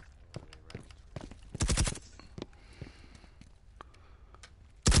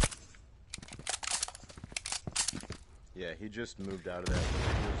 Yeah, he just moved out of that.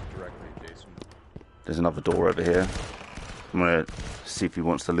 He was directly adjacent. There's another door over here. I'm gonna see if he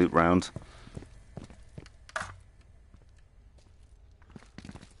wants to loop round.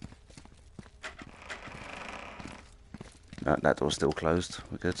 No, that door's still closed.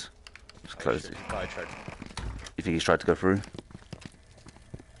 We're good. Just close it. Probably tried. You think he's tried to go through?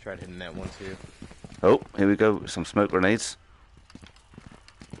 Tried hitting that one too. Oh, here we go. Some smoke grenades.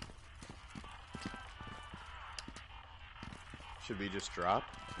 Should we just drop?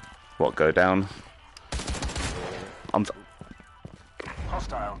 What, go down?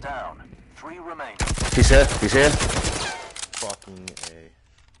 Hostile down. 3 remain. He's here. He's here. Fucking A.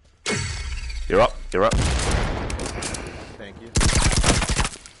 You're up. You're up. Thank you.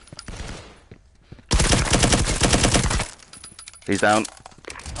 He's down.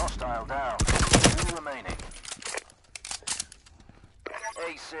 Hostile down. 2 remaining.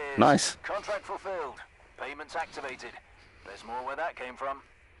 Aces. Nice. Contract fulfilled. Payments activated. There's more where that came from.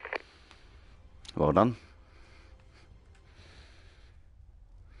 Well done.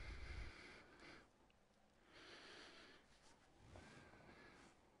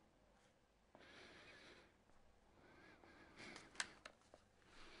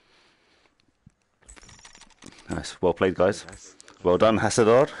 Nice. Well played, guys. Nice. Well done,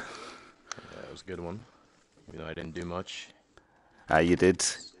 Hasador. Yeah, it was a good one. You know, I didn't do much. You did.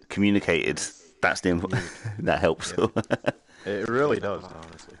 Communicated. That's the that helps. It really does,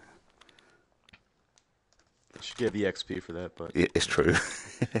 honestly. I should get the XP for that, but It's true.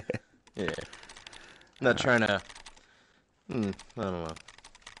 yeah. I'm not trying to. I don't know.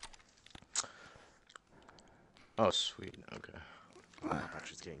 Oh, sweet. Okay. My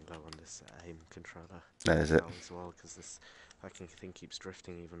battery's getting low on this aim controller. That is it. now as well, because this fucking thing keeps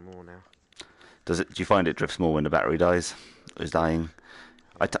drifting even more now. Do you find it drifts more when the battery dies? Is dying?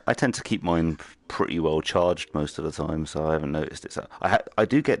 I tend to keep mine pretty well charged most of the time, so I haven't noticed it. So I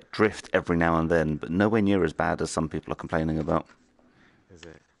do get drift every now and then, but nowhere near as bad as some people are complaining about. Is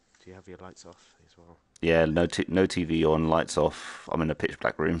it? Do you have your lights off as well? Yeah, no TV on, lights off. I'm in a pitch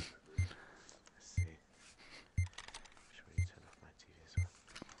black room. Let's see. Should we turn off my TV as well?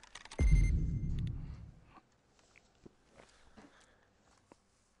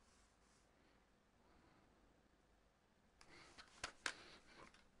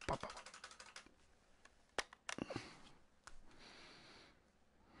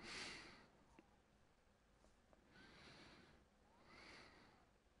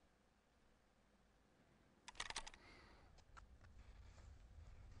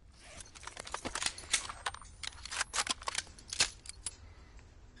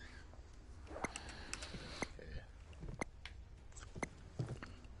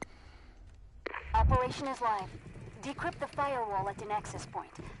 Operation is live. Decrypt the firewall at an access point.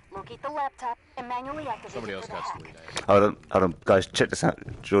 Locate the laptop and manually activate Somebody it else for the got hack. sweet. Hold on, guys, check this out.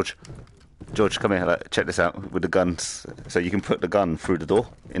 George, come here. Check this out with the guns. So you can put the gun through the door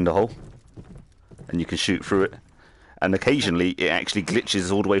in the hole, and you can shoot through it. And occasionally, it actually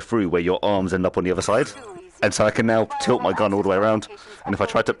glitches all the way through where your arms end up on the other side. And so I can now tilt my gun all the way around. And if I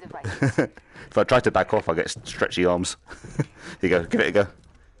try to, if I try to back off, I get stretchy arms. Here you go. Give it a go.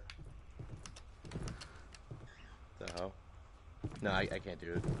 The hell? No, I can't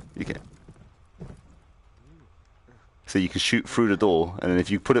do it. You can. So you can shoot through the door, and then if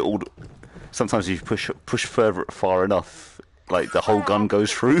you put it all, sometimes if you push far enough, like the whole gun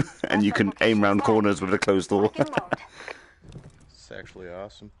goes through, and you can aim round corners with a closed door. Lock and load. It's actually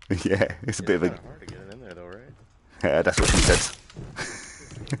awesome. Yeah, it's a bit of a. Kinda hard to get it in there, though, right? Yeah, that's what she said.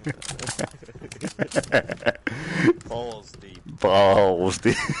 Balls deep. Balls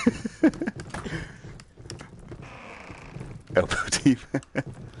deep. Elbow deep.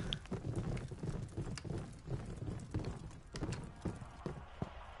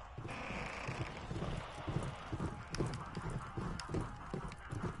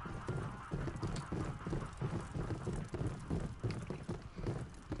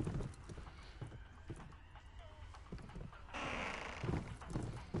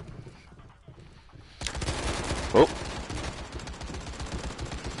 Oh,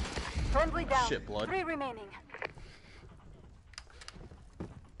 Friendly down. Shit, blood. 3 remaining.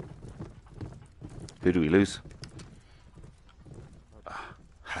 who do we lose?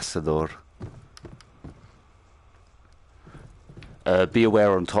 Hasador. Be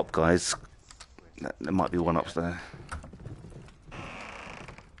aware on top, guys. There might be one up there.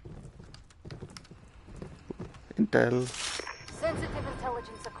 Intel. Sensitive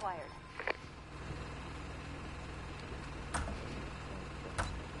intelligence acquired.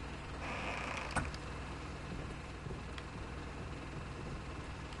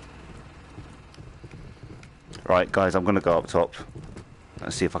 Right, guys, I'm going to go up top.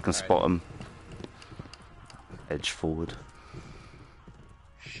 Let's see if I can spot them. Edge forward.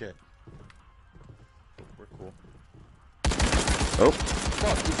 Shit. We're cool. Oh,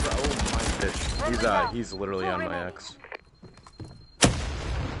 Fuck, he's my bitch. He's literally on my X.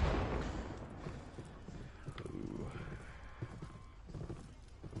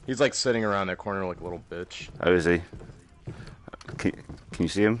 He's like sitting around that corner like a little bitch. Oh, is he? Can you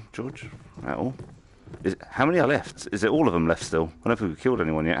see him, George? At all? How many are left? Is it all of them left still? I don't think we've killed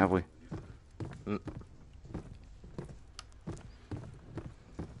anyone yet, have we? Mm.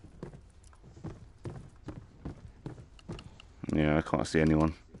 Yeah, I can't see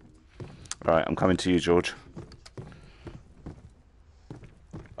anyone. Right, I'm coming to you, George.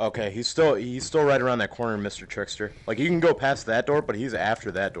 Okay, he's still right around that corner, Mr. Trickster. Like, you can go past that door, but he's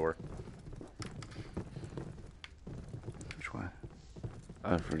after that door. Which way?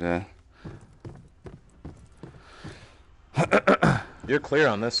 Over there. You're clear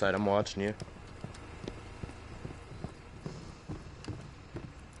on this side. I'm watching you.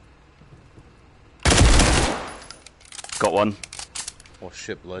 Got one. Oh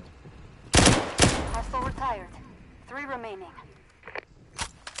shit, blood. Hostile retired. 3 remaining.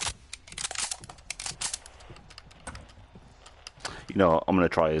 You know what? I'm going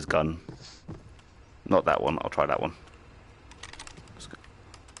to try his gun. Not that one. I'll try that one. Let's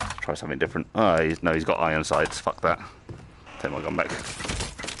try something different. Oh, he's got iron sights. Fuck that. Take my gun back.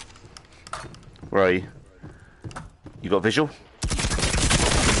 Where are you? You got visual?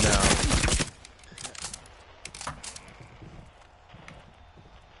 No.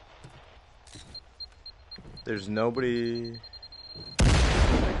 There's nobody.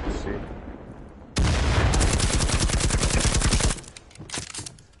 I can see.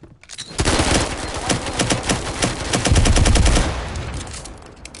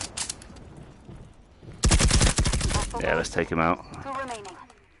 Yeah, let's take him out. 2 remaining.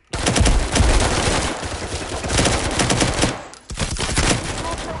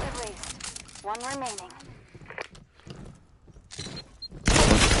 Also erased. 1 remaining.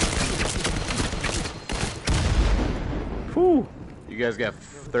 Whew. You guys got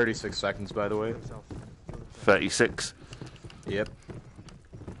 36 seconds, by the way. 36. Yep.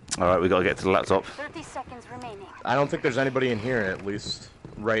 Alright, we got to get to the laptop. 30 seconds remaining. I don't think there's anybody in here, at least.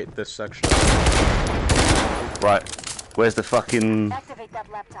 Right this section. Right. Where's the fucking... Activate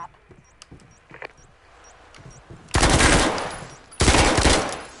that laptop.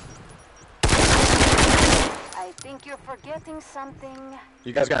 I think you're forgetting something.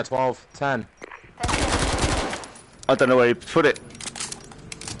 You guys got 12, 10. 10 seconds. I don't know where you put it.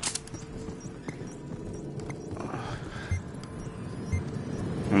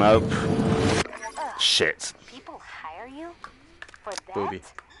 Nope. Shit. People hire you for that? Booby.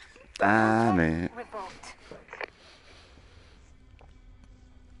 Damn it. Revoked.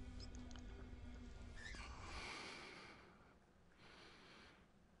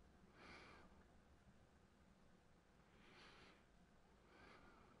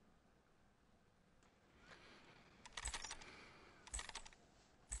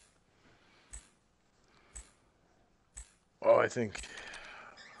 Oh, I think.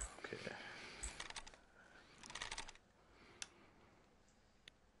 Okay.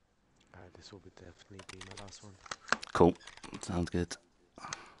 This will definitely be my last one. Cool. Sounds good.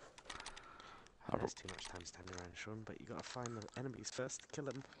 There's too much time standing around, Sean, but you gotta find the enemies first to kill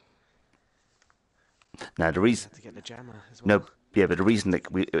them. Now, the You reason... have to get the jammer as well. No, yeah, but the reason that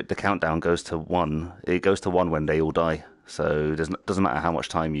the countdown goes to 1, it goes to 1 when they all die. So it doesn't matter how much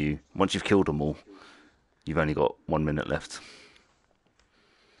time you... Once you've killed them all, you've only got 1 minute left.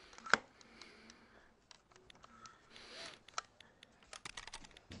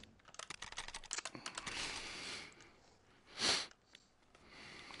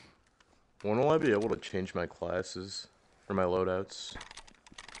 When will I be able to change my classes or my loadouts?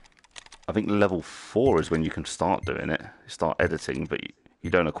 I think level 4 is when you can start doing it. Start editing, but you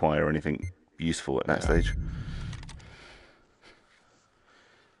don't acquire anything useful at that stage.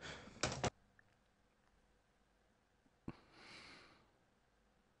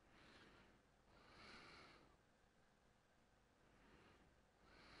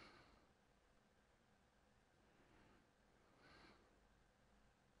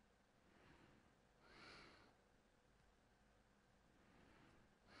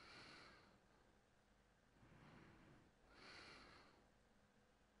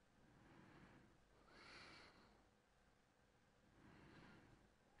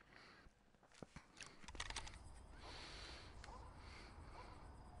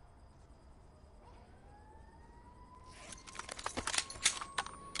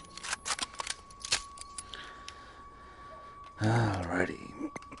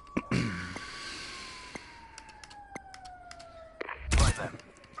 Alrighty. Right then.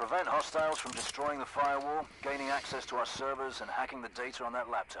 Prevent hostiles from destroying the firewall, gaining access to our servers, and hacking the data on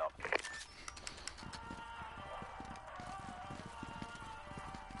that laptop.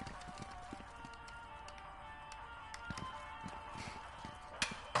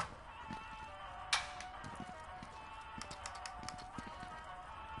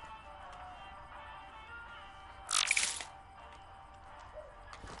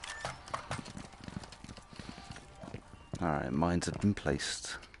 Alright, mines have been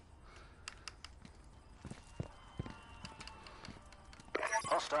placed.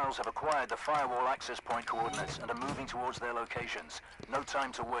 Hostiles have acquired the firewall access point coordinates and are moving towards their locations. No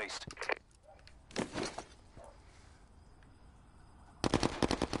time to waste.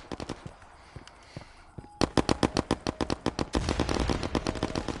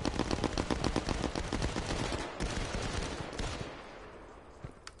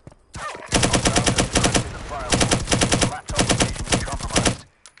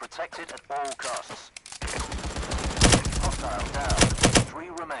 Protected at all costs. Hostile down. 3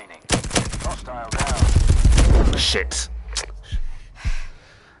 remaining. Hostile down. Shit.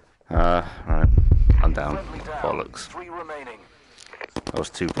 Right. I'm down. Friendly down. Bollocks. 3 remaining. I was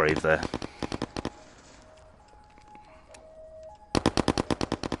too brave there.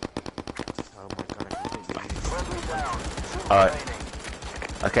 Oh my god, I completely Friendly down. 2 Alright.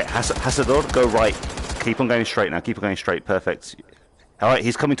 remaining. Okay, Hasador, go right. Keep on going straight now. Keep on going straight. Perfect. Alright,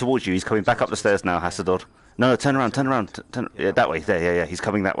 he's coming towards you. He's coming back up the stairs now, Hasador. No, turn around, turn around. Yeah, that way. There, yeah. He's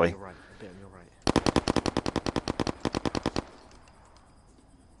coming that way. You're right, a bit on your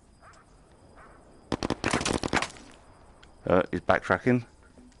right. He's backtracking.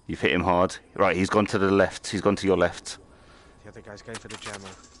 You've hit him hard. Right, he's gone to the left. He's gone to your left. The other guy's going for the jammer,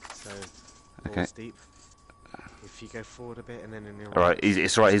 so Okay. balls deep. If you go forward a bit and then in your Alright,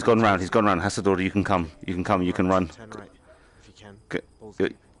 it's right. He's gone round. He's gone round. Hasador, you can come. You can come. You can run. Turn right, if you can. Go, Balls go,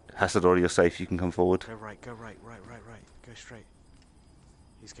 deep. Hasador, you're safe. You can come forward. Go right, right. Go straight.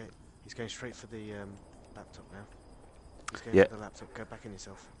 He's going straight for the laptop now. He's going Yeah. for the laptop. Go back in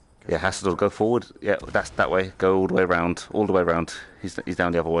yourself. Go Yeah, for the Hasador, laptop. go forward. Yeah, that's that way. Go all the way around. All the way around. He's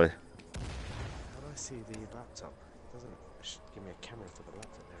down the other way. How do I see the laptop? It doesn't give me a camera for the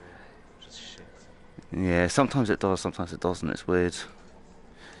laptop area, which is shit. Yeah, sometimes it does. Sometimes it doesn't. It's weird.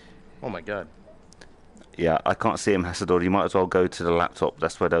 Oh my god. Yeah, I can't see him, Hasador. You might as well go to the laptop.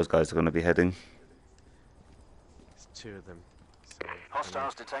 That's where those guys are going to be heading. There's 2 of them. So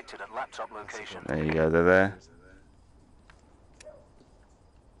Hostiles detected at laptop location. There you go. They're there.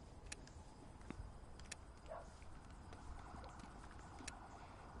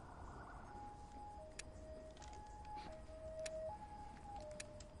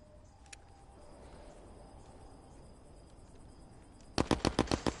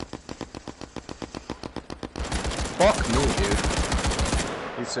 Fuck me, dude.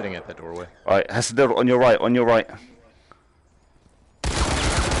 He's sitting at the doorway. Alright, Hasador, on your right. On your right.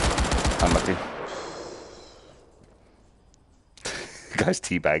 Unlucky. Guy's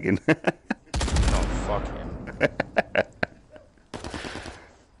teabagging. Oh, fuck him.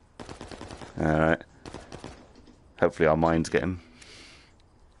 Alright. Hopefully our minds get him.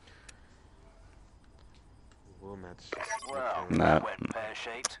 war match. Well, No. that went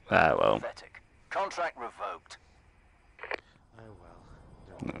pear-shaped. Ah, well. Pathetic. Contract revoked. Oh well.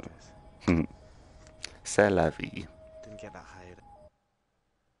 No one cares. C'est la vie. Didn't get that hired.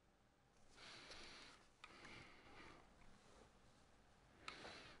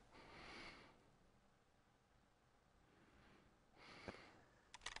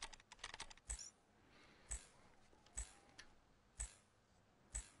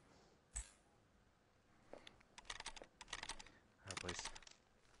 Boys.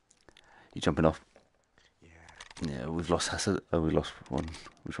 You jumping off? Yeah. Yeah, we've lost Hasad. Oh, we lost one.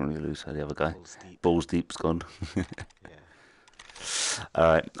 Which one did we lose? The other guy. Balls deep. Balls deep's gone. Yeah.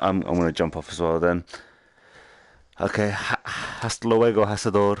 Alright, I'm going to jump off as well then. Okay, hasta luego,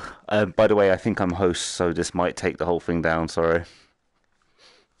 Hasador. By the way, I think I'm host, so this might take the whole thing down. Sorry.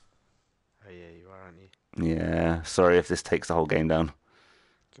 Oh yeah, you are, aren't you? Yeah, sorry if this takes the whole game down.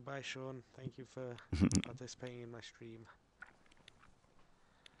 Goodbye, Sean. Thank you for participating in my stream.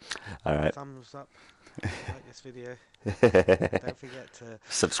 Alright. Thumbs up. Like this video. Don't forget to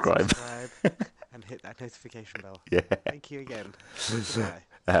Subscribe. and hit that notification bell. Yeah. Thank you again. Goodbye.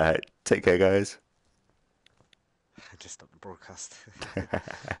 Alright, take care, guys. I just stopped the broadcast.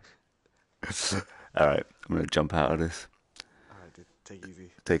 Alright, I'm going to jump out of this. Alright, dude. Take it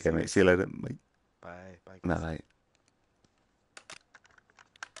easy. Take care, mate. See you later, mate. Bye. Bye. Bye guys. bye.